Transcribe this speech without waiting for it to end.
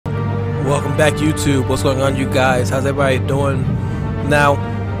Welcome back, YouTube. What's going on, you guys? How's everybody doing? Now,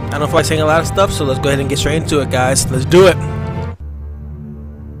 I don't feel like saying a lot of stuff, so let's go ahead and get straight into it, guys. Let's do it.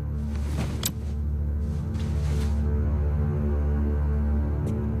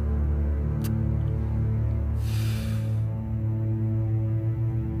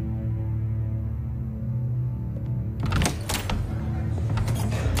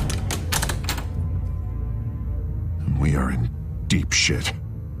 We are in deep shit.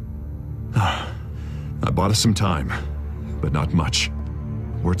 I bought us some time, but not much.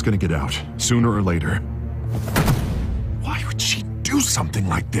 Word's gonna get out, sooner or later. Why would she do something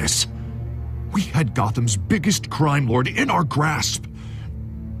like this? We had Gotham's biggest crime lord in our grasp.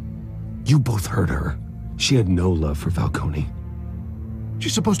 You both hurt her. She had no love for Falcone.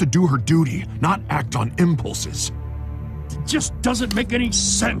 She's supposed to do her duty, not act on impulses. It just doesn't make any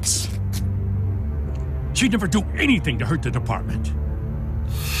sense. She'd never do anything to hurt the department.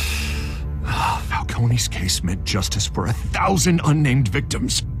 Falcone's case meant justice for 1,000 unnamed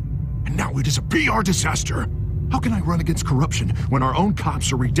victims. And now it is a PR disaster. How can I run against corruption when our own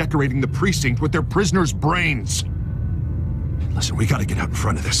cops are redecorating the precinct with their prisoners' brains? Listen, we gotta get out in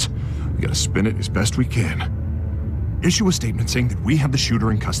front of this. We gotta spin it as best we can. Issue a statement saying that we have the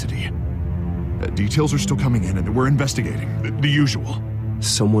shooter in custody. Details are still coming in and we're investigating. The usual.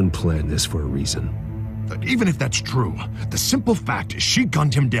 Someone planned this for a reason. Even if that's true, the simple fact is she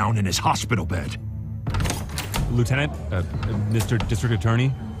gunned him down in his hospital bed. Lieutenant, Mr. District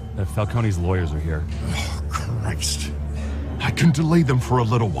Attorney, Falcone's lawyers are here. Oh, Christ. I can delay them for a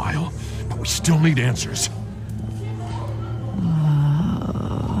little while, but we still need answers.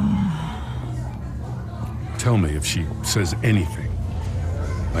 Tell me if she says anything.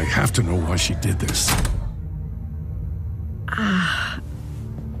 I have to know why she did this.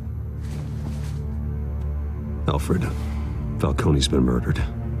 Alfred, Falcone's been murdered.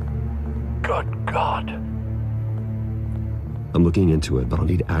 Good God. I'm looking into it, but I'll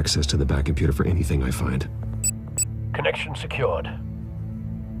need access to the back computer for anything I find. Connection secured.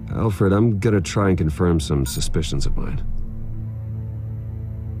 Alfred, I'm gonna try and confirm some suspicions of mine.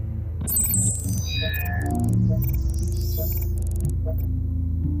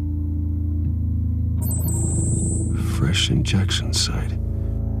 Fresh injection site.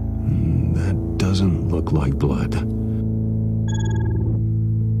 That doesn't look like blood.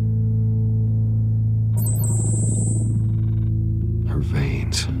 Her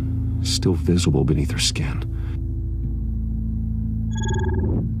veins, still visible beneath her skin.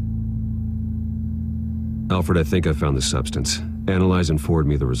 Alfred, I think I found the substance. Analyze and forward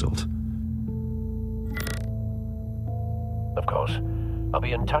me the result. Of course. I'll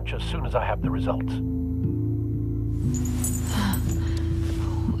be in touch as soon as I have the results.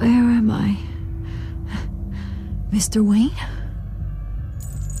 Where am I? Mr. Wayne?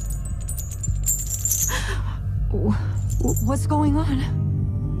 What's going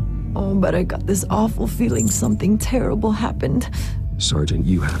on? Oh, but I got this awful feeling something terrible happened. Sergeant,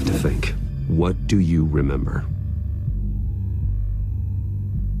 you have to think. What do you remember?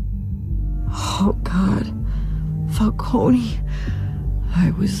 Oh, God. Falcone.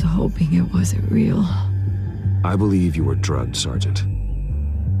 I was hoping it wasn't real. I believe you were drugged, Sergeant.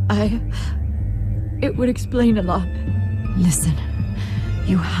 It would explain a lot. Listen,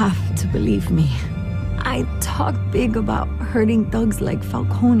 you have to believe me. I talk big about hurting thugs like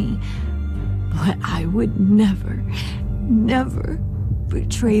Falcone, but I would never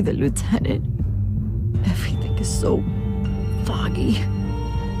betray the lieutenant. Everything is so foggy.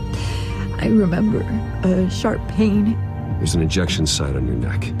 I remember a sharp pain. There's an injection site on your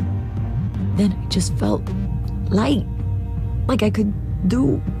neck. Then I just felt light, like I could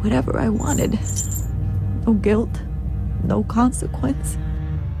do whatever I wanted. No guilt, no consequence.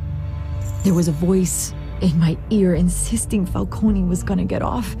 There was a voice in my ear insisting Falcone was gonna get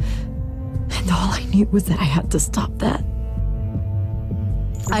off. And all I knew was that I had to stop that.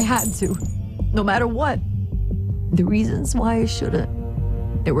 I had to, no matter what. The reasons why I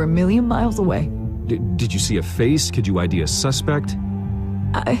shouldn't, they were a million miles away. Did you see a face? Could you ID a suspect?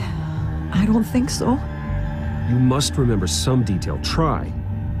 I don't think so. You must remember some detail. Try.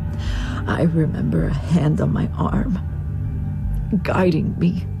 I remember a hand on my arm, guiding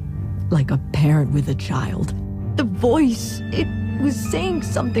me like a parent with a child. The voice, it was saying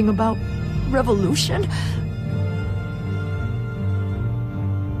something about revolution.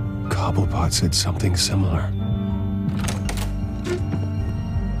 Cobblepot said something similar.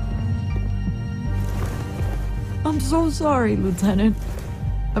 I'm so sorry, Lieutenant.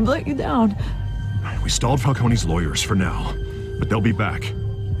 I've let you down. We stalled Falcone's lawyers for now, but they'll be back.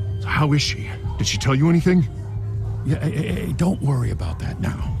 So how is she? Did she tell you anything? Yeah, hey, don't worry about that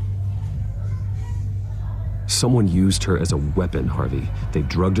now. Someone used her as a weapon, Harvey. They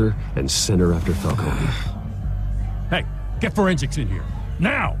drugged her and sent her after Falcone. Hey, get forensics in here.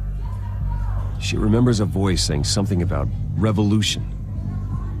 Now! She remembers a voice saying something about revolution.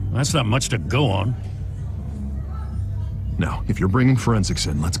 That's not much to go on. Now, if you're bringing forensics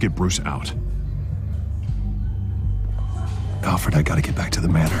in, let's get Bruce out. Alfred, I gotta get back to the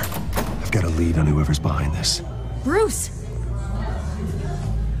manor. I've got a lead on whoever's behind this. Bruce!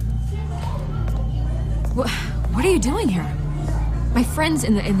 What are you doing here? My friends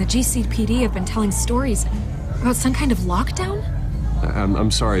in the GCPD have been telling stories about some kind of lockdown?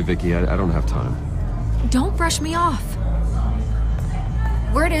 I'm sorry, Vicky. I don't have time. Don't brush me off.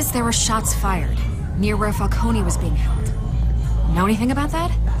 Word is there were shots fired near where Falcone was being held. Know anything about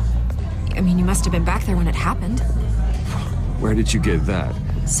that? I mean, you must have been back there when it happened. Where did you get that?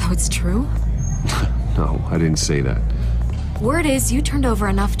 So it's true? No, I didn't say that. Word is you turned over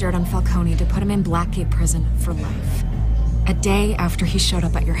enough dirt on Falcone to put him in Blackgate Prison for life. A day after he showed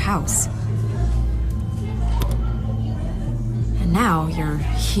up at your house. And now you're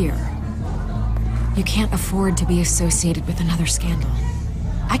here. You can't afford to be associated with another scandal.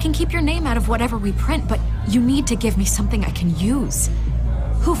 I can keep your name out of whatever we print, but you need to give me something I can use.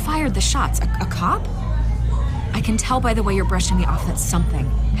 Who fired the shots? A cop? I can tell by the way you're brushing me off that something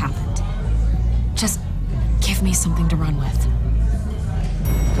happened. Just give me something to run with.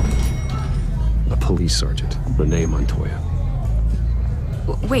 A police sergeant, Renee Montoya.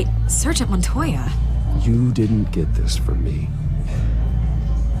 Wait, Sergeant Montoya? You didn't get this from me.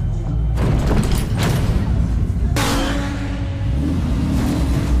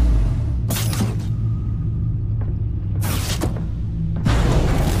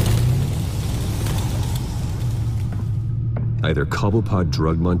 Either Cobblepot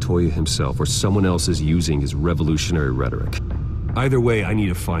drugged Montoya himself or someone else is using his revolutionary rhetoric. Either way, I need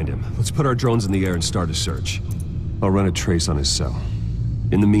to find him. Let's put our drones in the air and start a search. I'll run a trace on his cell.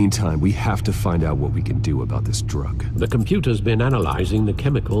 In the meantime, we have to find out what we can do about this drug. The computer's been analyzing the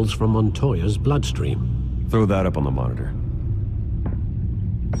chemicals from Montoya's bloodstream. Throw that up on the monitor.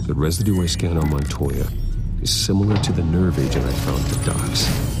 The residue I scanned on Montoya is similar to the nerve agent I found at the docks.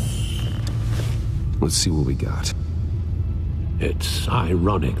 Let's see what we got. It's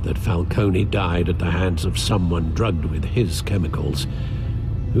ironic that Falcone died at the hands of someone drugged with his chemicals.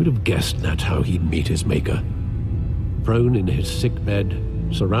 Who'd have guessed that's how he'd meet his maker? Prone in his sickbed,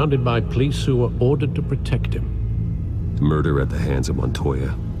 surrounded by police who were ordered to protect him. Murder at the hands of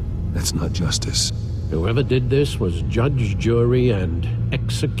Montoya. That's not justice. Whoever did this was judge, jury, and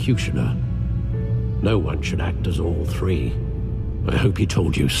executioner. No one should act as all three. I hope he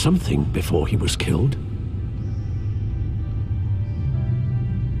told you something before he was killed.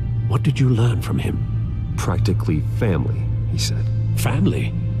 What did you learn from him? Practically family, he said.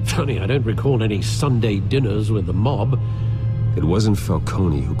 Family? Funny, I don't recall any Sunday dinners with the mob. It wasn't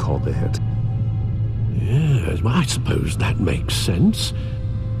Falcone who called the hit. Yes, well, I suppose that makes sense.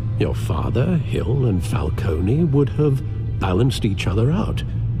 Your father, Hill, and Falcone would have balanced each other out.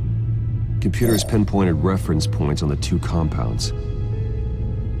 Computers pinpointed reference points on the two compounds.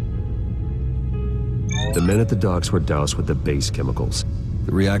 The men at the docks were doused with the base chemicals.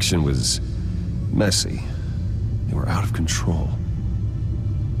 The reaction was messy. They were out of control.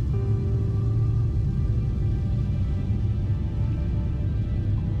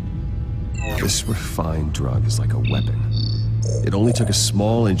 This refined drug is like a weapon. It only took a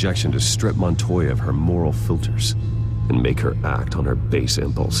small injection to strip Montoya of her moral filters and make her act on her base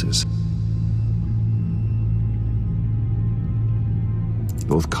impulses.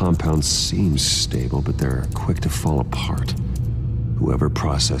 Both compounds seem stable, but they're quick to fall apart. Whoever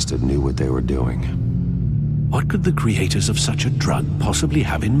processed it knew what they were doing. What could the creators of such a drug possibly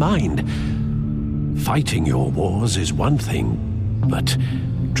have in mind? Fighting your wars is one thing, but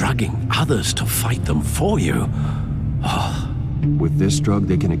drugging others to fight them for you? Oh. With this drug,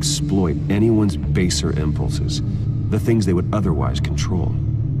 they can exploit anyone's baser impulses, the things they would otherwise control.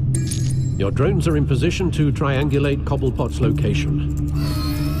 Your drones are in position to triangulate Cobblepot's location.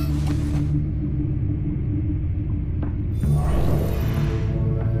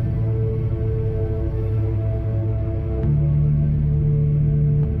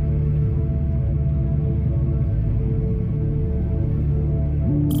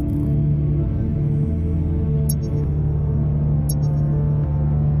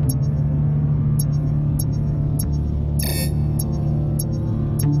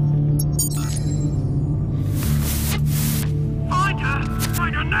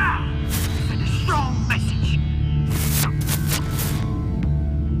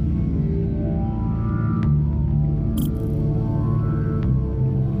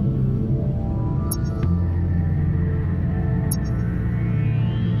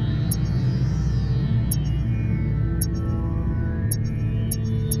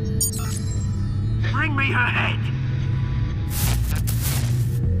 her head!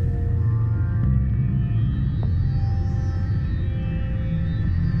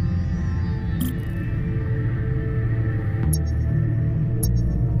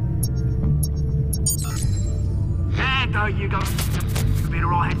 There you go. You'll be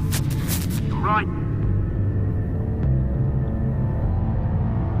alright. You're right.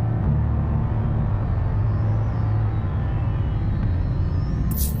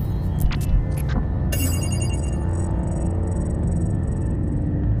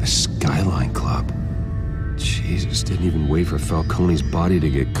 The Skyline Club. Jesus, didn't even wait for Falcone's body to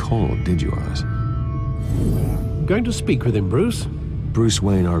get cold, did you, Oz? Going to speak with him, Bruce? Bruce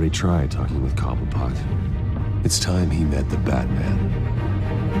Wayne already tried talking with Cobblepot. It's time he met the Batman.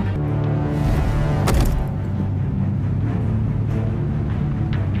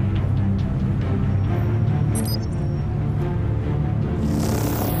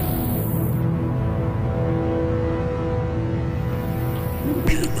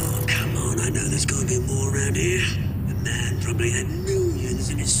 Come on, I know there's gotta be more around here. The man probably had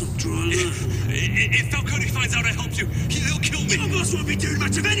millions in his sub-driver. If Falcone finds out I helped you, he'll kill me! Your boss won't be doing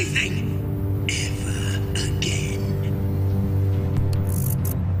much of anything! Ever again.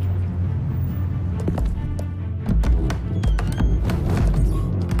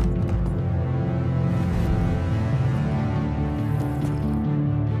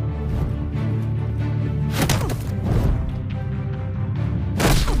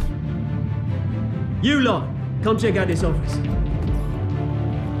 You lot, come check out this office.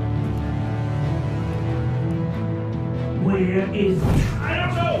 Where is he? I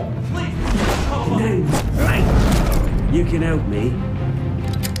don't know! Please! Name's Blake. You can help me.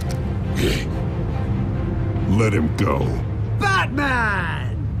 Let him go.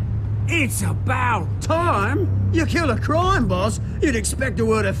 Batman! It's about time. You kill a crime boss, you'd expect a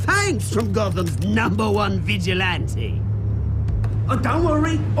word of thanks from Gotham's #1 vigilante. Oh, don't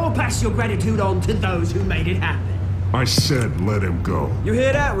worry, I'll pass your gratitude on to those who made it happen. I said let him go. You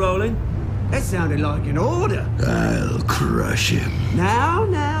hear that, Roland? That sounded like an order. I'll crush him.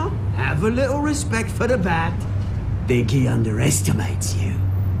 Now, have a little respect for the Bat. Think he underestimates you.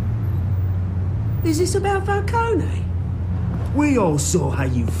 Is this about Falcone? We all saw how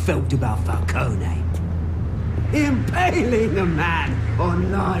you felt about Falcone. Impaling a man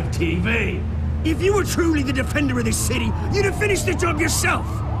on live TV. If you were truly the defender of this city, you'd have finished the job yourself.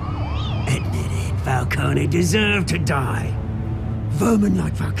 Admit it, Falcone deserved to die. Vermin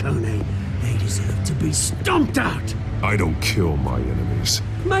like Falcone, they deserve to be stomped out. I don't kill my enemies.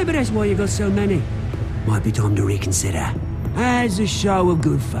 Maybe that's why you got so many. Might be time to reconsider. As a show of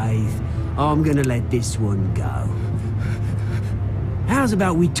good faith, I'm gonna let this one go. How's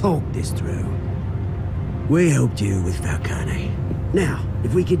about we talk this through? We helped you with Falcone. Now,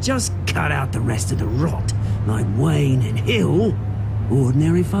 if we could just cut out the rest of the rot, like Wayne and Hill,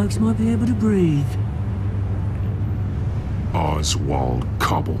 ordinary folks might be able to breathe. Oswald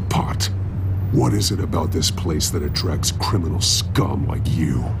Cobblepot. What is it about this place that attracts criminal scum like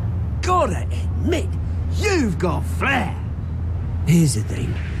you? Gotta admit, you've got flair. Here's the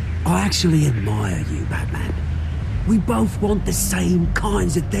thing. I actually admire you, Batman. We both want the same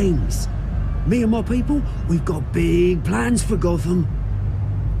kinds of things. Me and my people, we've got big plans for Gotham.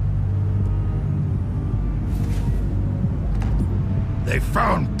 They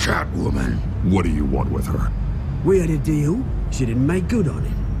found Catwoman. What do you want with her? We had a deal. She didn't make good on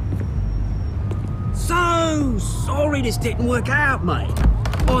it. So sorry this didn't work out, mate.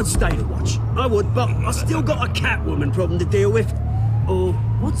 I'd stay to watch. I would, but I still got a Catwoman problem to deal with. Or,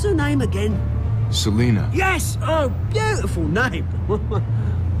 what's her name again? Selina. Yes! Oh, beautiful name.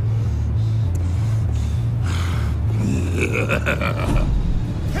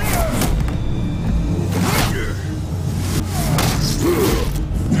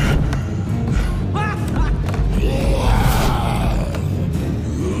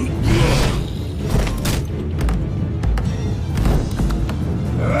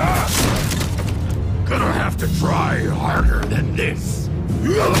 Gonna have to try harder than this.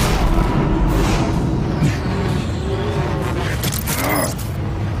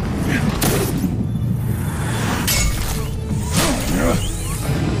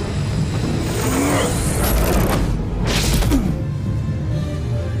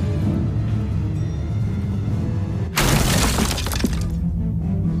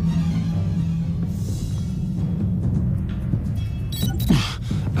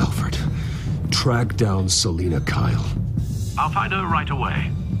 Alfred, track down Selina Kyle. I'll find her right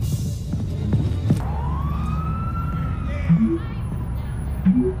away.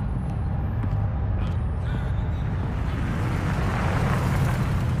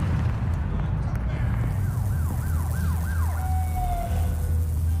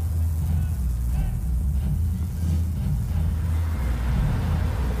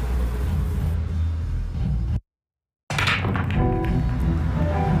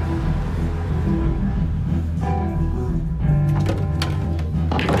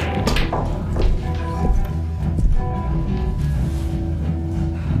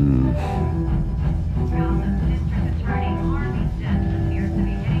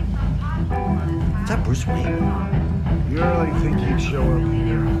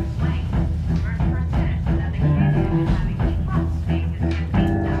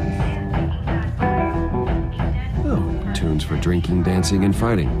 singing, dancing, and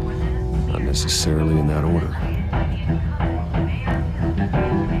fighting. Not necessarily in that order.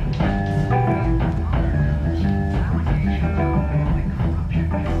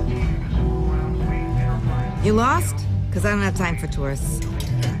 You lost? Because I don't have time for tourists.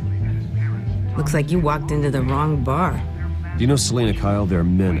 Looks like you walked into the wrong bar. Do you know Selena Kyle? There are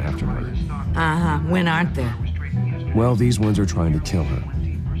men after her. Uh-huh. When aren't there? Well, these ones are trying to kill her.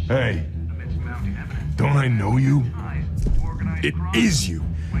 Hey, don't I know you? It is you.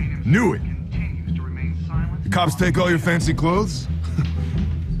 Knew it. The cops take all your fancy clothes?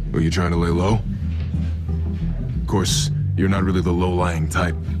 Were you trying to lay low? Of course, you're not really the low-lying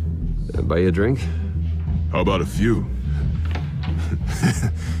type. Buy you a drink? How about a few?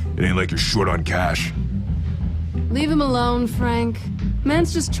 It ain't like you're short on cash. Leave him alone, Frank.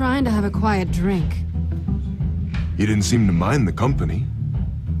 Man's just trying to have a quiet drink. He didn't seem to mind the company.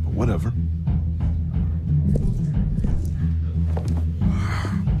 But whatever.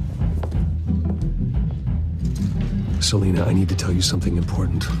 Selena, I need to tell you something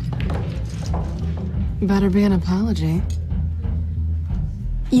important. Better be an apology.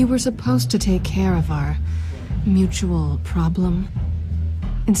 You were supposed to take care of our mutual problem.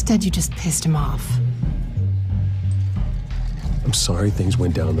 Instead, you just pissed him off. I'm sorry things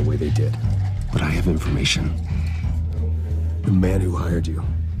went down the way they did, but I have information. The man who hired you,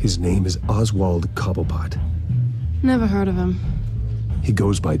 his name is Oswald Cobblepot. Never heard of him. He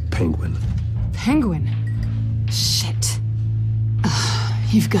goes by Penguin. Penguin? Shit. Ugh,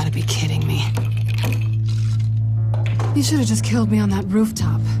 you've got to be kidding me. You should have just killed me on that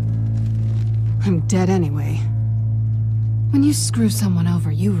rooftop. I'm dead anyway. When you screw someone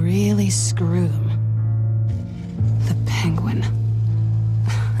over, you really screw them. The Penguin.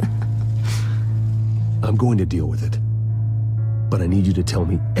 I'm going to deal with it. But I need you to tell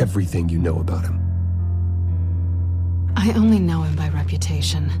me everything you know about him. I only know him by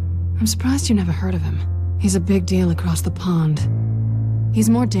reputation. I'm surprised you never heard of him. He's a big deal across the pond. He's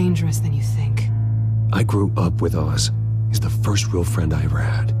more dangerous than you think. I grew up with Oz. He's the first real friend I ever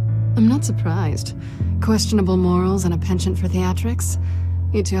had. I'm not surprised. Questionable morals and a penchant for theatrics.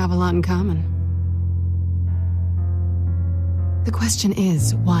 You two have a lot in common. The question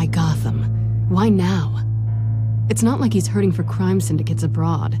is, why Gotham? Why now? It's not like he's hurting for crime syndicates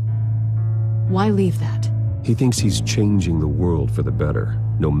abroad. Why leave that? He thinks he's changing the world for the better,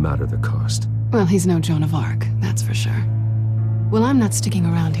 no matter the cost. Well, he's no Joan of Arc, that's for sure. Well, I'm not sticking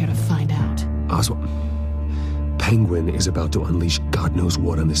around here to find out. Oswald, Penguin is about to unleash God knows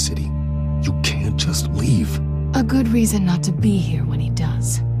what on the city. You can't just leave. A good reason not to be here when he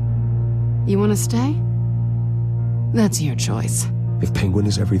does. You want to stay? That's your choice. If Penguin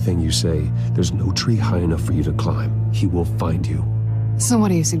is everything you say, there's no tree high enough for you to climb. He will find you. So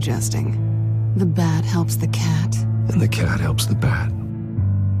what are you suggesting? The bat helps the cat? And the cat helps the bat.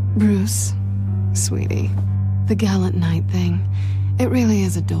 Bruce, sweetie, the gallant knight thing, it really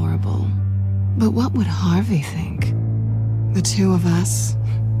is adorable. But what would Harvey think? The two of us,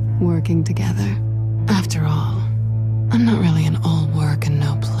 working together. After all, I'm not really an all work and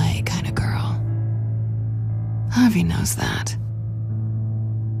no play kind of girl. Harvey knows that.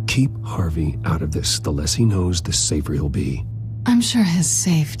 Keep Harvey out of this. The less he knows, the safer he'll be. I'm sure his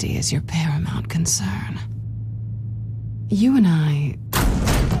safety is your paramount concern. You and I...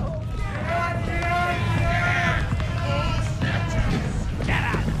 Get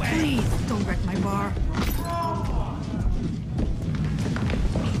out of the way! Please, don't wreck my bar.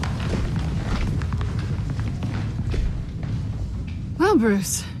 Well,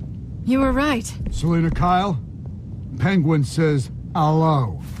 Bruce, you were right. Selena Kyle, Penguin says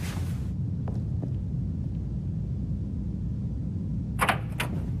hello.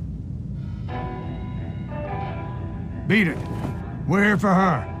 Beat it. We're here for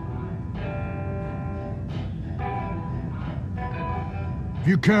her. If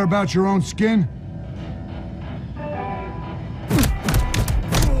you care about your own skin,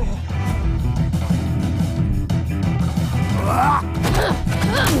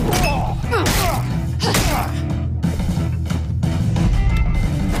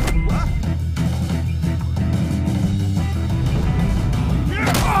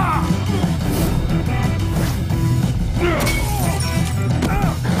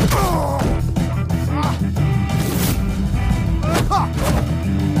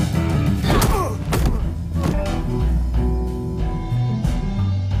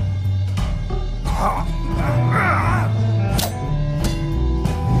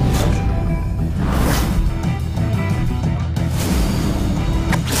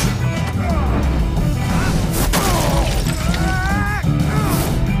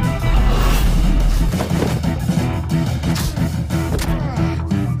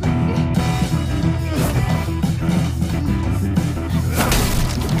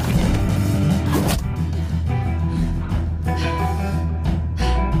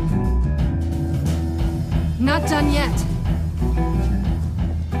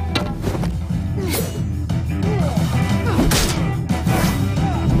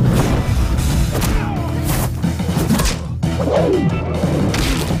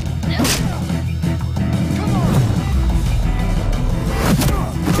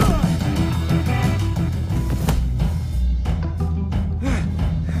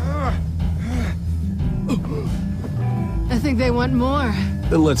 think they want more.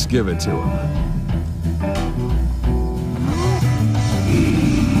 Then let's give it to them.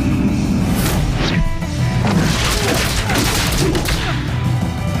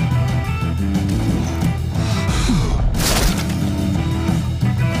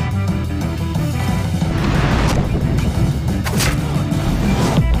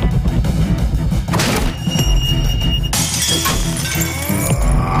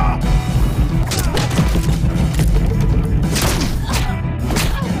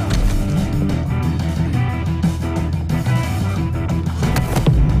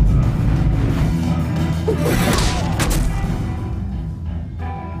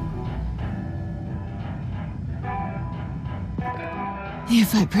 You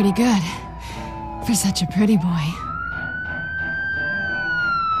fight pretty good. For such a pretty boy.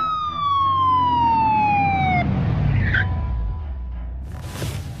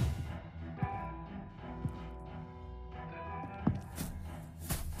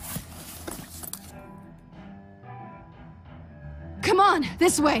 Come on,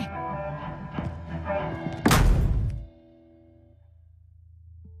 this way!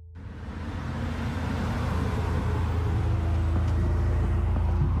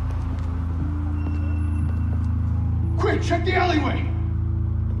 Quick, check the alleyway!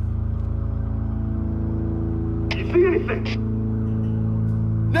 You see anything?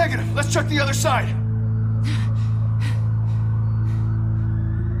 Negative. Let's check the other side.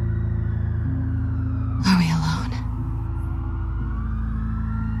 Are we alone?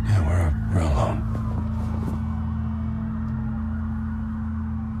 Yeah, we're alone.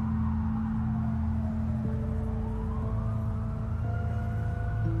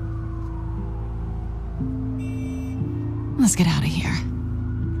 Let's get out of here.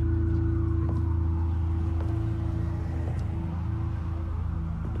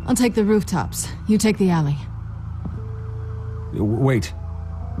 I'll take the rooftops. You take the alley. Wait.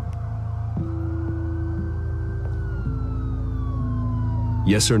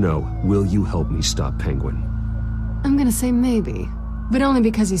 Yes or no, will you help me stop Penguin? I'm gonna say maybe, but only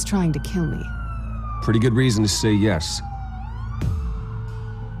because he's trying to kill me. Pretty good reason to say yes.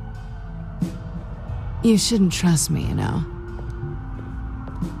 You shouldn't trust me, you know.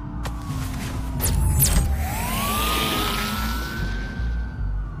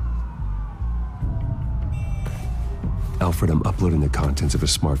 Alfred, I'm uploading the contents of a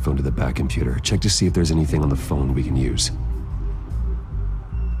smartphone to the back computer. Check to see if there's anything on the phone we can use.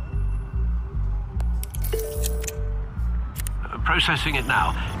 Processing it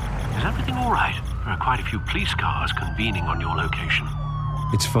now. Is everything all right? There are quite a few police cars convening on your location.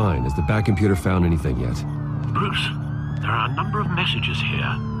 It's fine. Has the back computer found anything yet? Bruce, there are a number of messages here.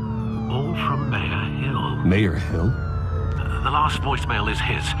 All from Mayor Hill. Mayor Hill? The last voicemail is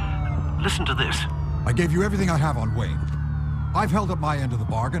his. Listen to this. I gave you everything I have on Wayne. I've held up my end of the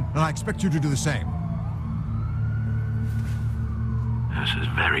bargain, and I expect you to do the same. This is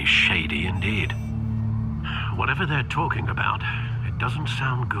very shady indeed. Whatever they're talking about, it doesn't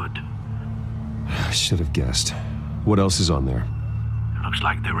sound good. I should have guessed. What else is on there? Looks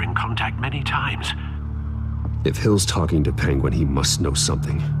like they were in contact many times. If Hill's talking to Penguin, he must know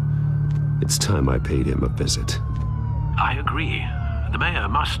something. It's time I paid him a visit. I agree. The mayor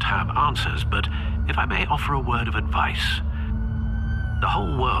must have answers, but if I may offer a word of advice. The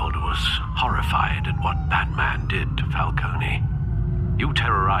whole world was horrified at what Batman did to Falcone. You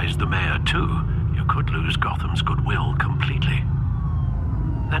terrorized the mayor too. You could lose Gotham's goodwill completely.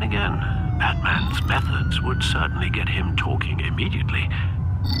 Then again, Batman's methods would certainly get him talking immediately.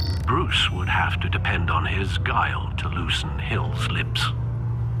 Bruce would have to depend on his guile to loosen Hill's lips.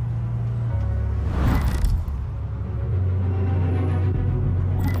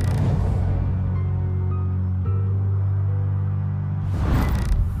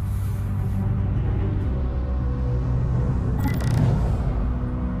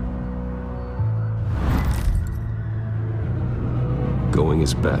 Going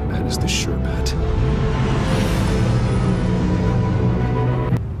as Batman is the sure bet.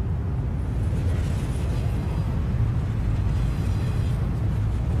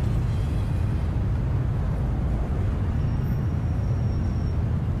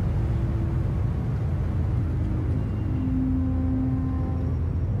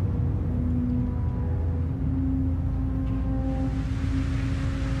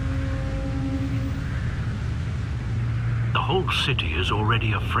 The whole city is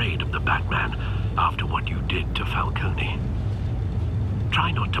already afraid of the Batman after what you did to Falcone.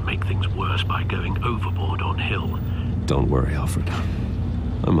 Try not to make things worse by going overboard on Hill. Don't worry, Alfred.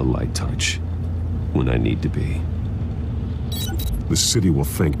 I'm a light touch when I need to be. The city will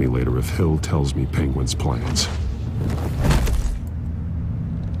thank me later if Hill tells me Penguin's plans.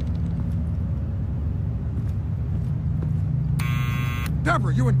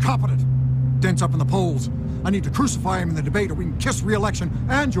 Deborah, you incompetent! Dent's up in the polls. I need to crucify him in the debate or we can kiss re-election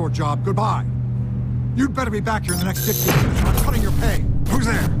and your job goodbye. You'd better be back here in the next 15 minutes or I'm cutting your pay. Who's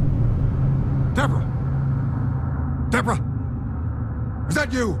there? Deborah? Deborah? Is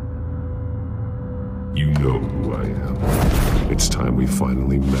that you? You know who I am. It's time we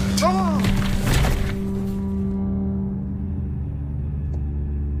finally met.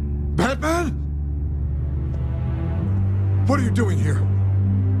 Batman? What are you doing here?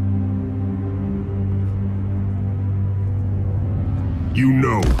 You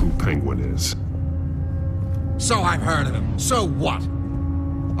know who Penguin is. So I've heard of him. So what?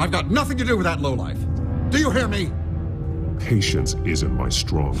 I've got nothing to do with that lowlife. Do you hear me? Patience isn't my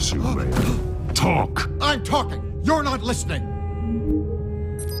strong suit, man. Talk! I'm talking. You're not listening.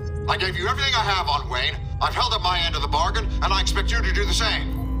 I gave you everything I have on Wayne. I've held up my end of the bargain, and I expect you to do the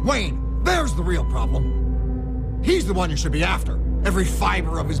same. Wayne, there's the real problem. He's the one you should be after. Every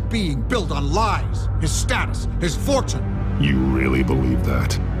fiber of his being built on lies, his status, his fortune. You really believe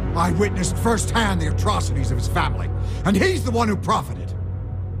that? I witnessed firsthand the atrocities of his family, and he's the one who profited.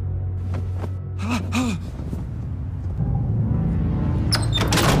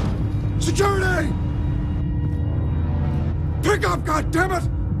 Security! Pick up, goddammit!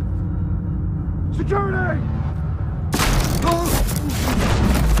 Security!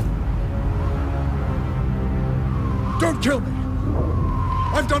 Don't kill me!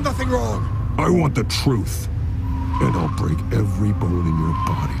 I've done nothing wrong! I want the truth. And I'll break every bone in your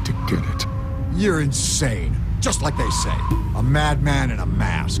body to get it. You're insane. Just like they say. A madman in a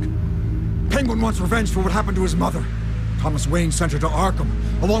mask. Penguin wants revenge for what happened to his mother. Thomas Wayne sent her to Arkham,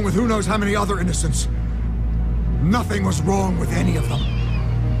 along with who knows how many other innocents. Nothing was wrong with any of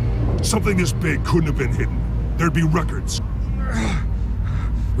them. Something this big couldn't have been hidden. There'd be records.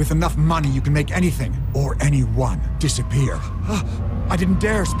 With enough money, you can make anything, or anyone, disappear. I didn't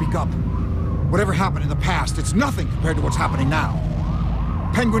dare speak up. Whatever happened in the past, it's nothing compared to what's happening now.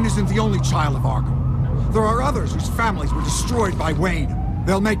 Penguin isn't the only child of Arkham. There are others whose families were destroyed by Wayne.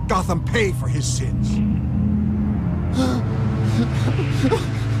 They'll make Gotham pay for his sins.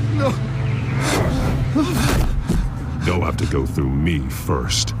 No. They'll have to go through me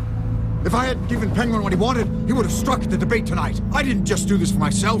first. If I hadn't given Penguin what he wanted, he would have struck at the debate tonight. I didn't just do this for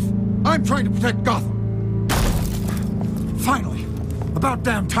myself. I'm trying to protect Gotham. Finally. About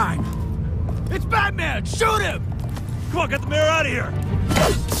damn time. It's Batman! Shoot him! Come on, get the mayor out of here!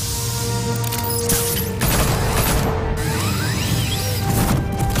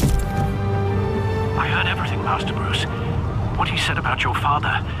 I heard everything, Master Bruce. What he said about your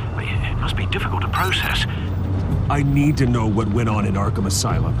father, it must be difficult to process. I need to know what went on in Arkham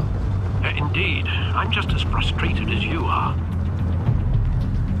Asylum. Indeed. I'm just as frustrated as you are.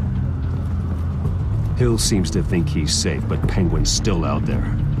 Hill seems to think he's safe, but Penguin's still out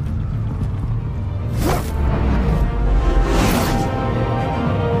there.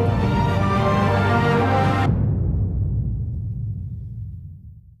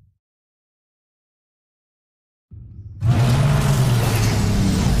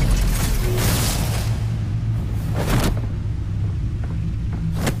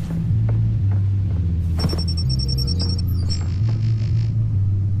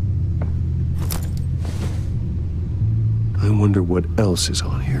 I wonder what else is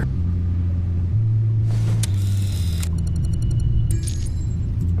on here.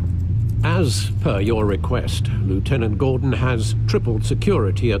 As per your request, Lieutenant Gordon has tripled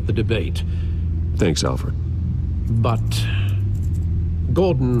security at the debate. Thanks, Alfred. But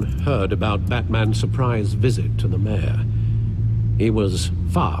Gordon heard about Batman's surprise visit to the mayor. He was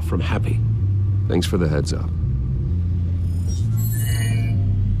far from happy. Thanks for the heads up.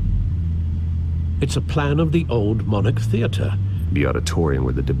 It's a plan of the old Monarch Theater. The auditorium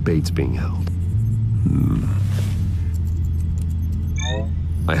where the debate's being held.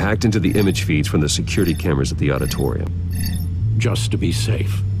 I hacked into the image feeds from the security cameras at the auditorium. Just to be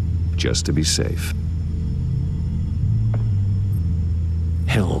safe. Just to be safe.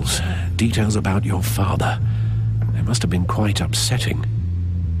 Hills, details about your father. They must have been quite upsetting.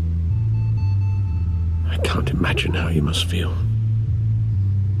 I can't imagine how you must feel.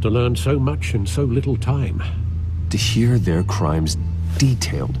 To learn so much in so little time. To hear their crimes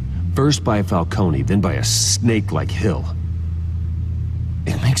detailed, first by Falcone, then by a snake like Hill.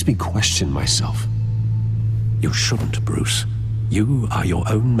 It makes me question myself. You shouldn't, Bruce. You are your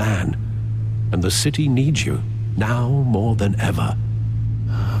own man. And the city needs you, now more than ever.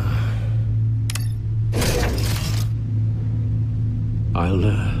 I'll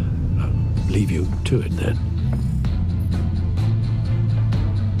leave you to it then.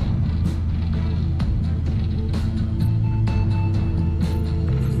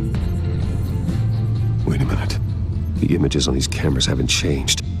 The images on these cameras haven't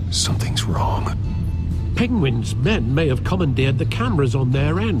changed. Something's wrong. Penguin's men may have commandeered the cameras on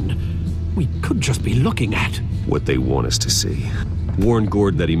their end. We could just be looking at what they want us to see. Warn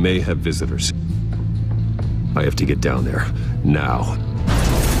Gordon that he may have visitors. I have to get down there, now.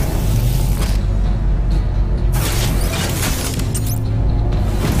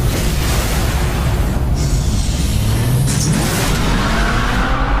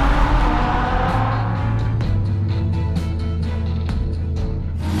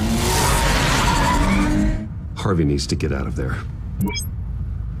 Harvey needs to get out of there.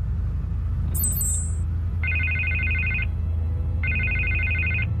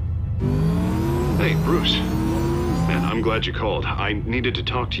 Hey, Bruce. Man, I'm glad you called. I needed to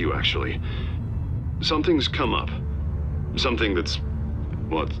talk to you, actually. Something's come up. Something that's...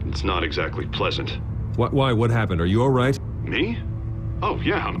 well, it's not exactly pleasant. Why? What happened? Are you all right? Me? Oh,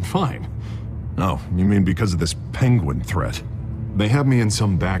 yeah, I'm fine. Oh, you mean because of this penguin threat? They have me in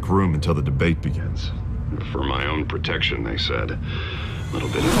some back room until the debate begins. For my own protection, they said. A little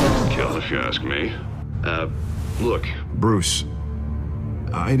bit of overkill, if you ask me. Look. Bruce,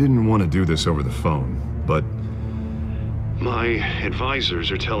 I didn't want to do this over the phone, but... my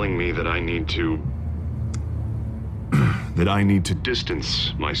advisors are telling me that I need to... that I need to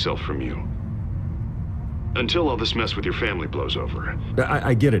distance myself from you. Until all this mess with your family blows over.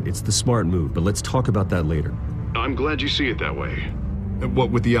 I get it. It's the smart move, but let's talk about that later. I'm glad you see it that way.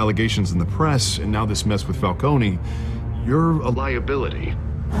 What with the allegations in the press, and now this mess with Falcone, you're a liability.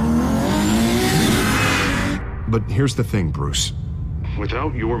 But here's the thing, Bruce.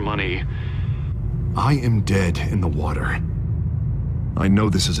 Without your money... I am dead in the water. I know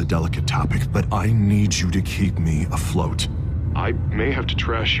this is a delicate topic, but I need you to keep me afloat. I may have to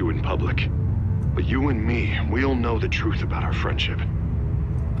trash you in public, but you and me, we'll know the truth about our friendship.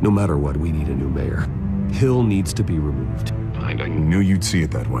 No matter what, we need a new mayor. Hill needs to be removed. I knew you'd see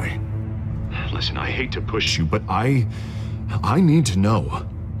it that way. Listen, I hate to push you, but I need to know.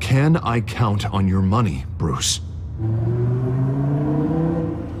 Can I count on your money, Bruce?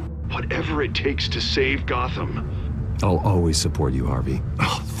 Whatever it takes to save Gotham. I'll always support you, Harvey.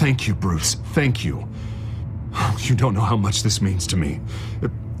 Oh, thank you, Bruce. Thank you. You don't know how much this means to me.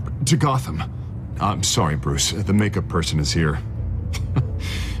 To Gotham. I'm sorry, Bruce. The makeup person is here.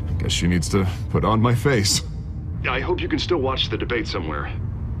 I guess she needs to put on my face. I hope you can still watch the debate somewhere.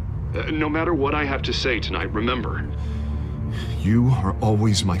 No matter what I have to say tonight, remember. You are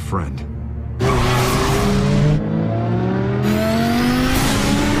always my friend.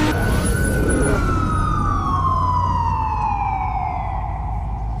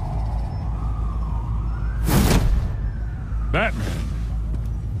 Batman.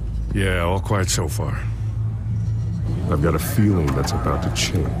 Yeah, all quiet so far. I've got a feeling that's about to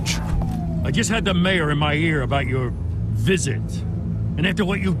change. I just had the mayor in my ear about your visit. And after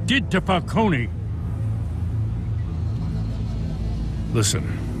what you did to Falcone... Listen,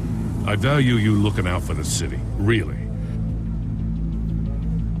 I value you looking out for the city, really.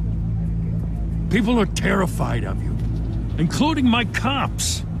 People are terrified of you, including my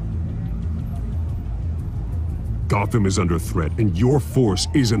cops. Gotham is under threat, and your force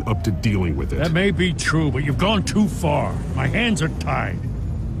isn't up to dealing with it. That may be true, but you've gone too far. My hands are tied.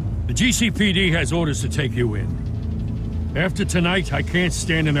 The GCPD has orders to take you in. After tonight, I can't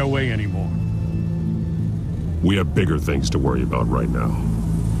stand in their way anymore. We have bigger things to worry about right now.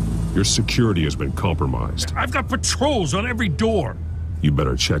 Your security has been compromised. I've got patrols on every door. You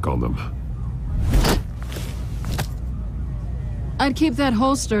better check on them. I'd keep that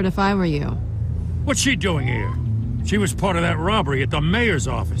holstered if I were you. What's she doing here? She was part of that robbery at the mayor's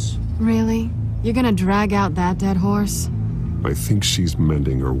office. Really? You're gonna drag out that dead horse? I think she's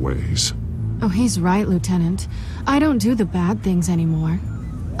mending her ways. Oh, he's right, Lieutenant. I don't do the bad things anymore.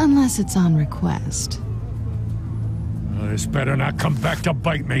 Unless it's on request. This better not come back to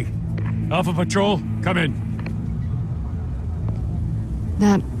bite me. Alpha Patrol, come in.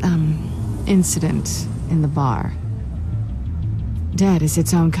 That, incident in the bar. Dead is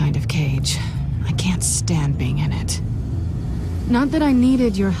its own kind of cage. I can't stand being in it. Not that I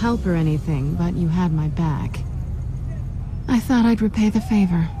needed your help or anything, but you had my back. I thought I'd repay the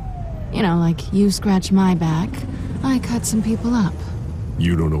favor. You know, like you scratch my back, I cut some people up.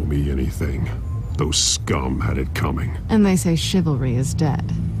 You don't owe me anything. Those scum had it coming. And they say chivalry is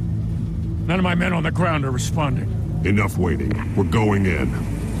dead. None of my men on the ground are responding. Enough waiting. We're going in.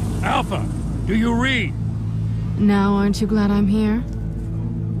 Alpha, do you read? Now aren't you glad I'm here?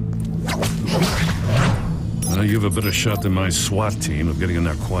 Well, you have a better shot than my SWAT team of getting in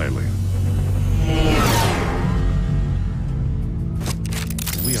there quietly.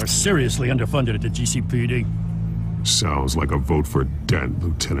 We are seriously underfunded at the GCPD. Sounds like a vote for Dent,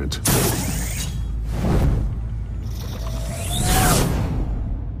 Lieutenant.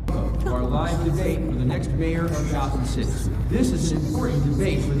 Our live debate for the next mayor of Gotham City. This is an important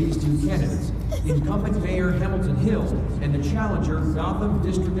debate for these two candidates, incumbent Mayor Hamilton Hill and the challenger Gotham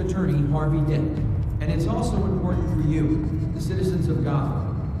District Attorney Harvey Dent. And it's also important for you, the citizens of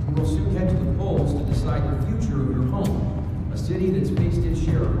Gotham, who will soon head to the polls to decide the future of your home, a city that's faced its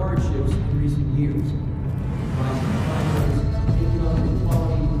share of hardships in recent years. Rising crime, income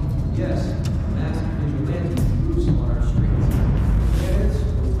inequality, yes, massive vigilante groups on our streets. Candidates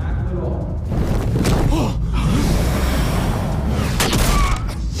will tackle it all.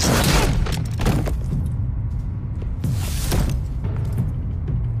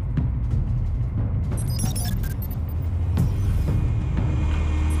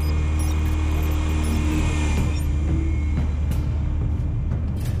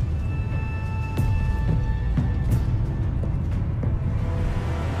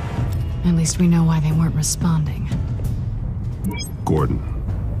 At least we know why they weren't responding. Gordon,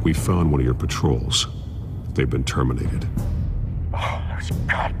 we found one of your patrols. They've been terminated. Oh, those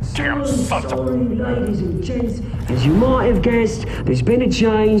goddamn sons of... Ladies and gents, as you might have guessed, there's been a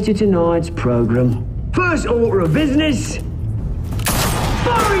change to tonight's program. First order of business...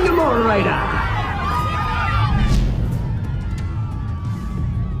 firing the moderator!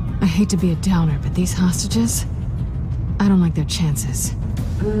 I hate to be a downer, but these hostages... I don't like their chances.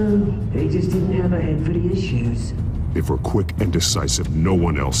 They just didn't have a head for the issues. If we're quick and decisive, no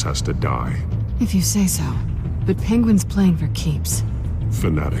one else has to die. If you say so. But Penguin's playing for keeps.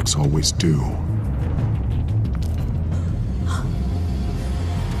 Fanatics always do.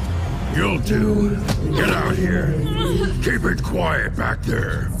 You'll do. Get out here. Keep it quiet back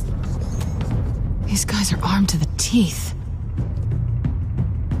there. These guys are armed to the teeth.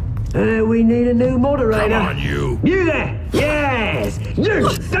 We need a new moderator. Come on, you. You there! Yes! You!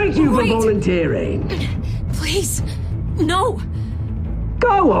 Thank you for volunteering. Please, no.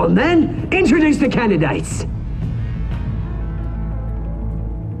 Go on, then. Introduce the candidates.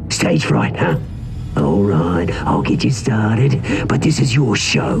 Stage fright, huh? All right, I'll get you started, but this is your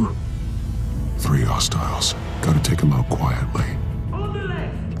show. 3 hostiles. Gotta take them out quietly. On the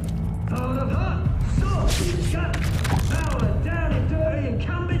left, out of her, soft, gut, power, down and dirty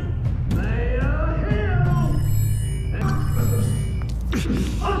incumbent, Mayor Hill.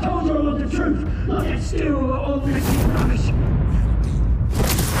 I told you all the truth, like it's still on the rubbish.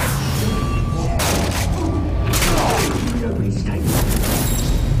 Nobody's taking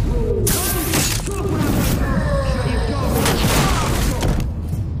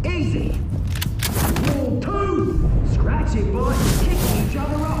easy. Rule 2, scratching boys, kicking each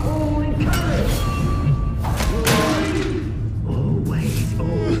other up, all encouraged.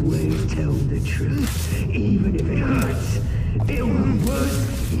 Always tell the truth, even if it hurts. It will be worse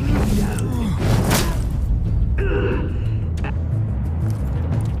if you don't.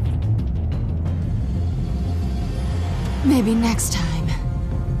 Maybe next time.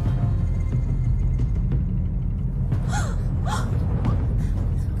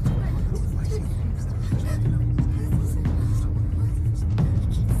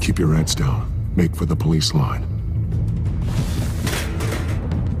 Keep your heads down. Make for the police line.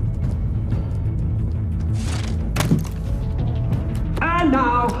 And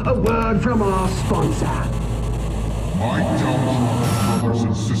now, a word from our sponsor. My downfall, brothers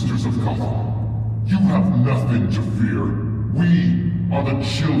and sisters of Gotham, you have nothing to fear. We are the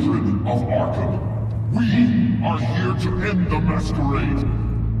children of Arkham. We are here to end the masquerade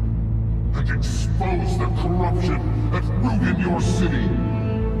and expose the corruption that's ruined your city.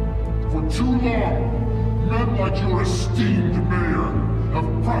 For too long, men like your esteemed mayor have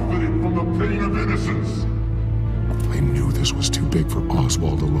profited from the pain of innocence. I knew this was too big for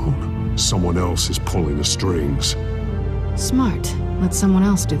Oswald alone. Someone else is pulling the strings. Smart. Let someone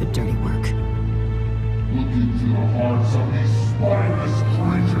else do the dirty work. Look into the hearts of these spineless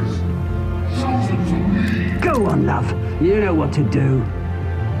creatures, chosen to lead. Go on, love. You know what to do.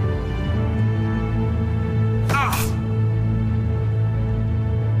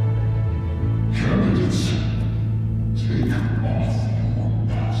 Candidates, take off your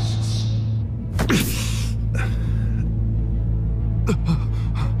masks.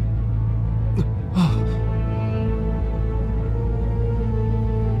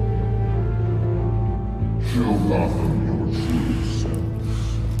 Show Gotham your true self.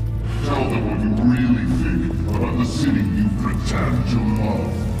 Tell them what you really think about the city you pretend to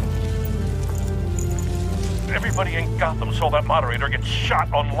love. Everybody in Gotham saw that moderator get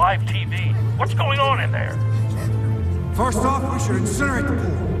shot on live TV. What's going on in there? First off, we should incinerate the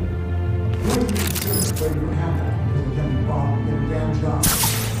pool. damn job.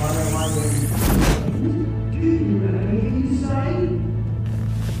 Part of my baby. Do you have anything to say?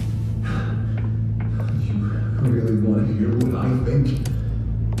 You really want to hear what I think?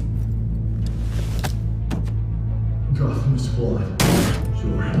 Gotham is flawed.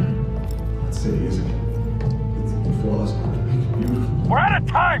 Sure. That city isn't. It's flaws that make it beautiful. We're out of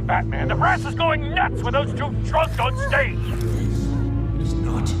time, Batman! The brass is going nuts with those two drunks on stage! It is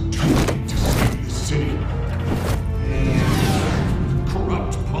not trying to save the city.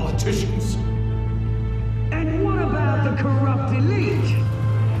 Corrupt politicians. And what about the corrupt elite?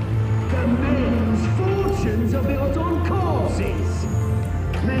 The men whose fortunes are built on corpses.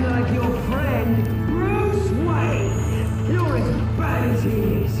 Men like your friend, Bruce Wayne. You're as bad as he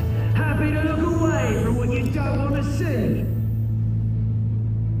is. Happy to look away from what you don't want to see.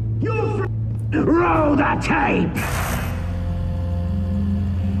 Your roll the tape!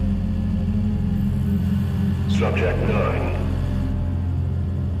 Subject 9.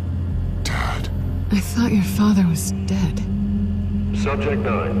 I thought your father was dead. Subject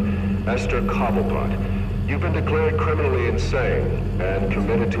 9, Esther Cobblepot. You've been declared criminally insane and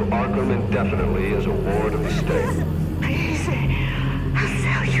committed to Arkham indefinitely as a ward of the state. Please, I'll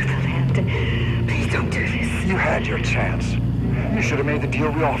sell you the land. Please don't do this. You had your chance. You should have made the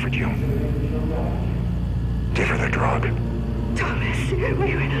deal we offered you. Give her the drug. Thomas,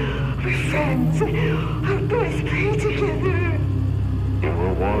 we're friends. Our boys play together. You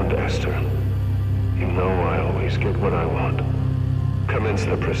were warned, Esther. You know I always get what I want. Commence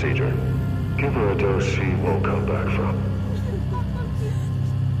the procedure. Give her a dose she won't come back from.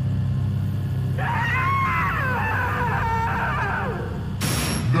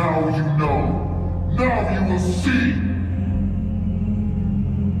 Now you know. Now you will see.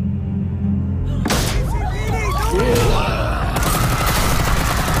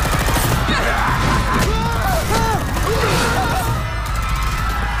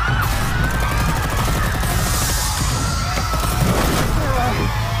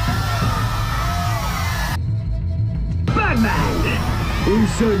 Batman! You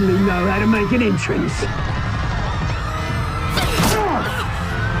certainly know how to make an entrance.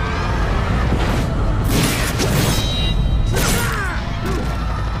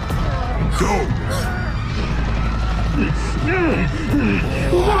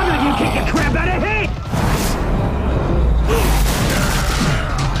 Why don't you kick the crap out of him?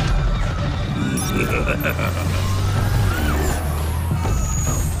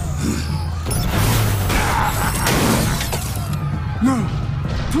 No!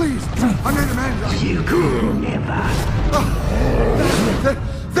 Please! I made a man! You could never.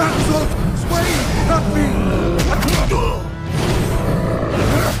 That was all Wayne, not me!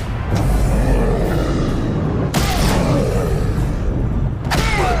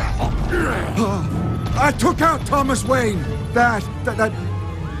 I took out Thomas Wayne. That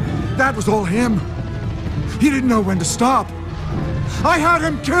was all him. He didn't know when to stop. I had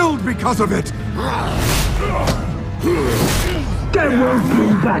him killed because of it. That won't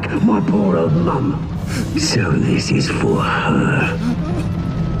bring back my poor old mum. So this is for her.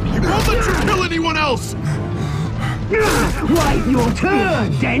 He won't let you kill anyone else! Wait your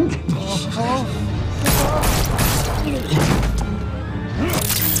turn, Dent!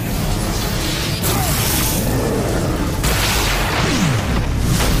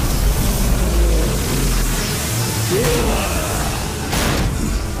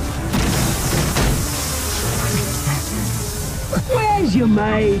 Where's your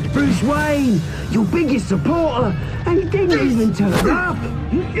maid, Bruce Wayne? Your biggest supporter, and he didn't even turn up.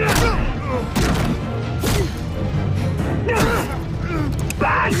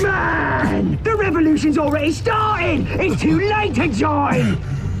 Batman! The revolution's already started! It's too late to join!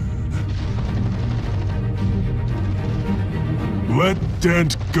 Let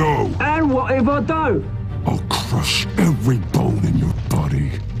Dent go. And what if I don't? I'll crush every bone in your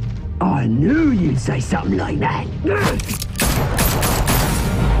body. I knew you'd say something like that.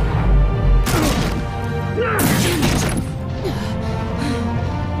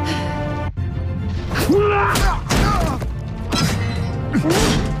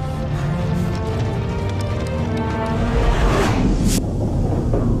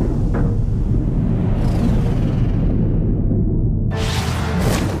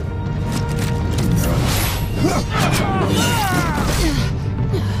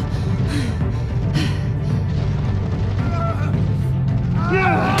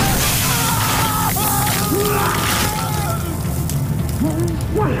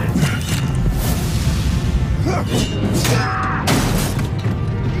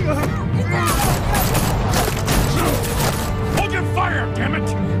 Hold your fire, damn it!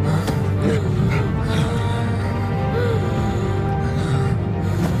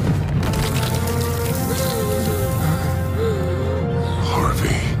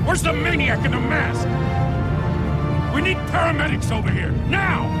 Where's the maniac in the mask? We need paramedics over here,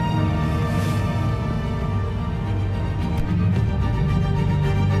 now!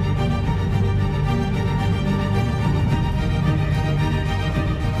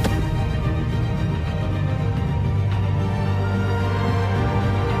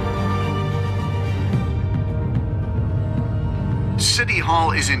 City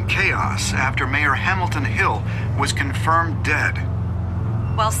Hall is in chaos after Mayor Hamilton Hill was confirmed dead.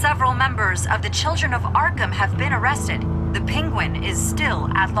 While several members of the Children of Arkham have been arrested, the Penguin is still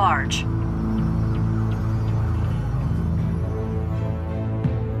at large.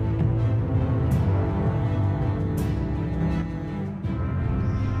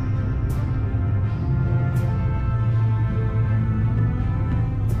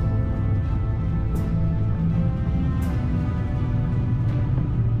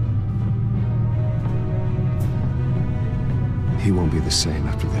 He won't be the same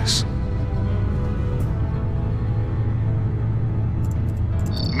after this.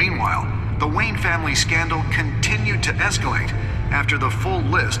 Meanwhile, the Wayne family scandal continued to escalate after the full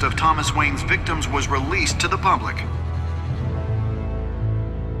list of Thomas Wayne's victims was released to the public.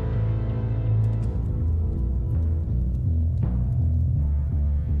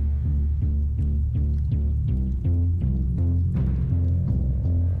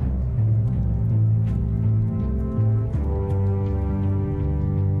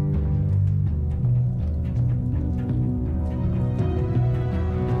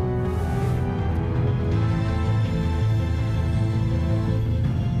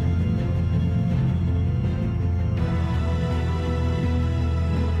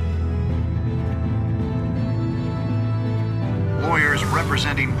 Lawyers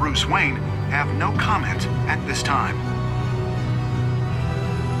representing Bruce Wayne have no comment at this time.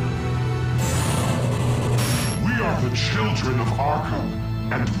 We are the children of Arkham,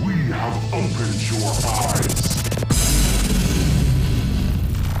 and we have opened your eyes.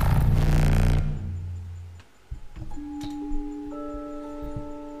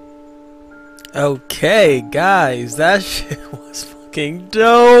 Okay, guys, that shit was fucking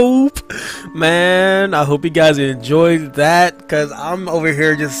dope, man. I hope you guys enjoyed that, because I'm over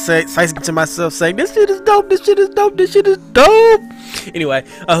here just saying to myself, saying this shit is dope, this shit is dope, this shit is dope. Anyway,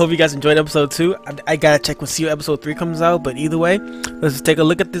 I hope you guys enjoyed episode 2. I gotta check and see when episode 3 comes out, but either way, let's just take a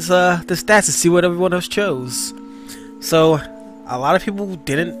look at this the stats and see what everyone else chose. So a lot of people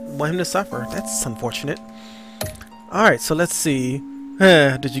didn't want him to suffer. That's unfortunate. Alright, so let's see.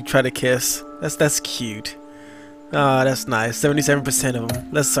 Did you try to kiss? That's cute. Oh, that's nice. 77% of them.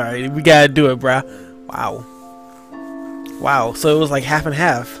 That's sorry. We gotta do it, bruh. Wow. Wow. So it was like half and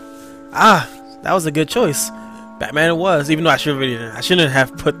half. Ah, that was a good choice. Batman it was. Even though I shouldn't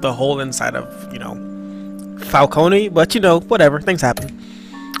have put the hole inside of, you know, Falcone. But you know, whatever. Things happen.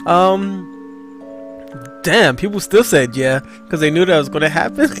 Damn. People still said yeah because they knew that was gonna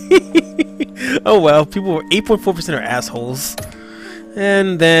happen. Oh well. People were 8.4% are assholes.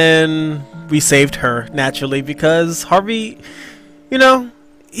 And then we saved her naturally because Harvey, you know,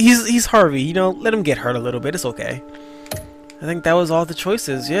 he's Harvey, you know, let him get hurt a little bit, it's okay. I think that was all the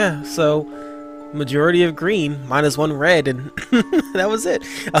choices, yeah. So majority of green, -1 red, and that was it.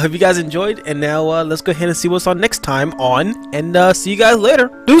 I hope you guys enjoyed, and now let's go ahead and see what's on next time on, and see you guys later.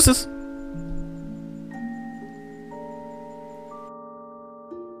 Deuces.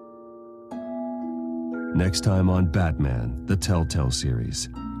 Next time on Batman, the Telltale series.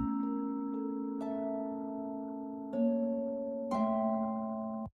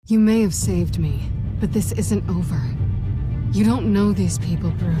 You may have saved me, but this isn't over. You don't know these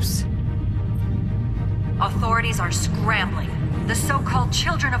people, Bruce. Authorities are scrambling. The so-called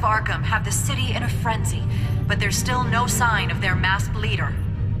Children of Arkham have the city in a frenzy, but there's still no sign of their masked leader.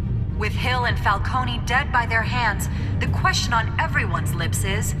 With Hill and Falcone dead by their hands, the question on everyone's lips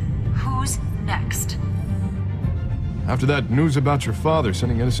is, who's next? After that news about your father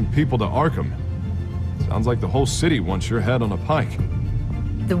sending innocent people to Arkham, sounds like the whole city wants your head on a pike.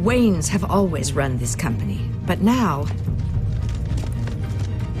 The Waynes have always run this company, but now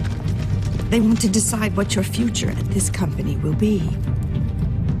they want to decide what your future at this company will be.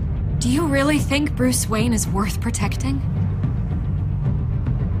 Do you really think Bruce Wayne is worth protecting?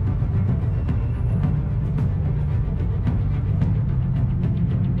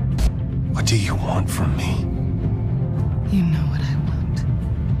 What do you want from me? You know what I want.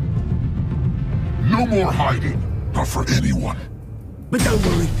 No more hiding, not for anyone. But don't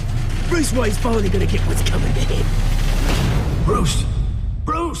worry, Bruce Wayne's finally gonna get what's coming to him. Bruce!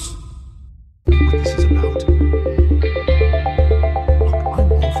 Bruce! What this is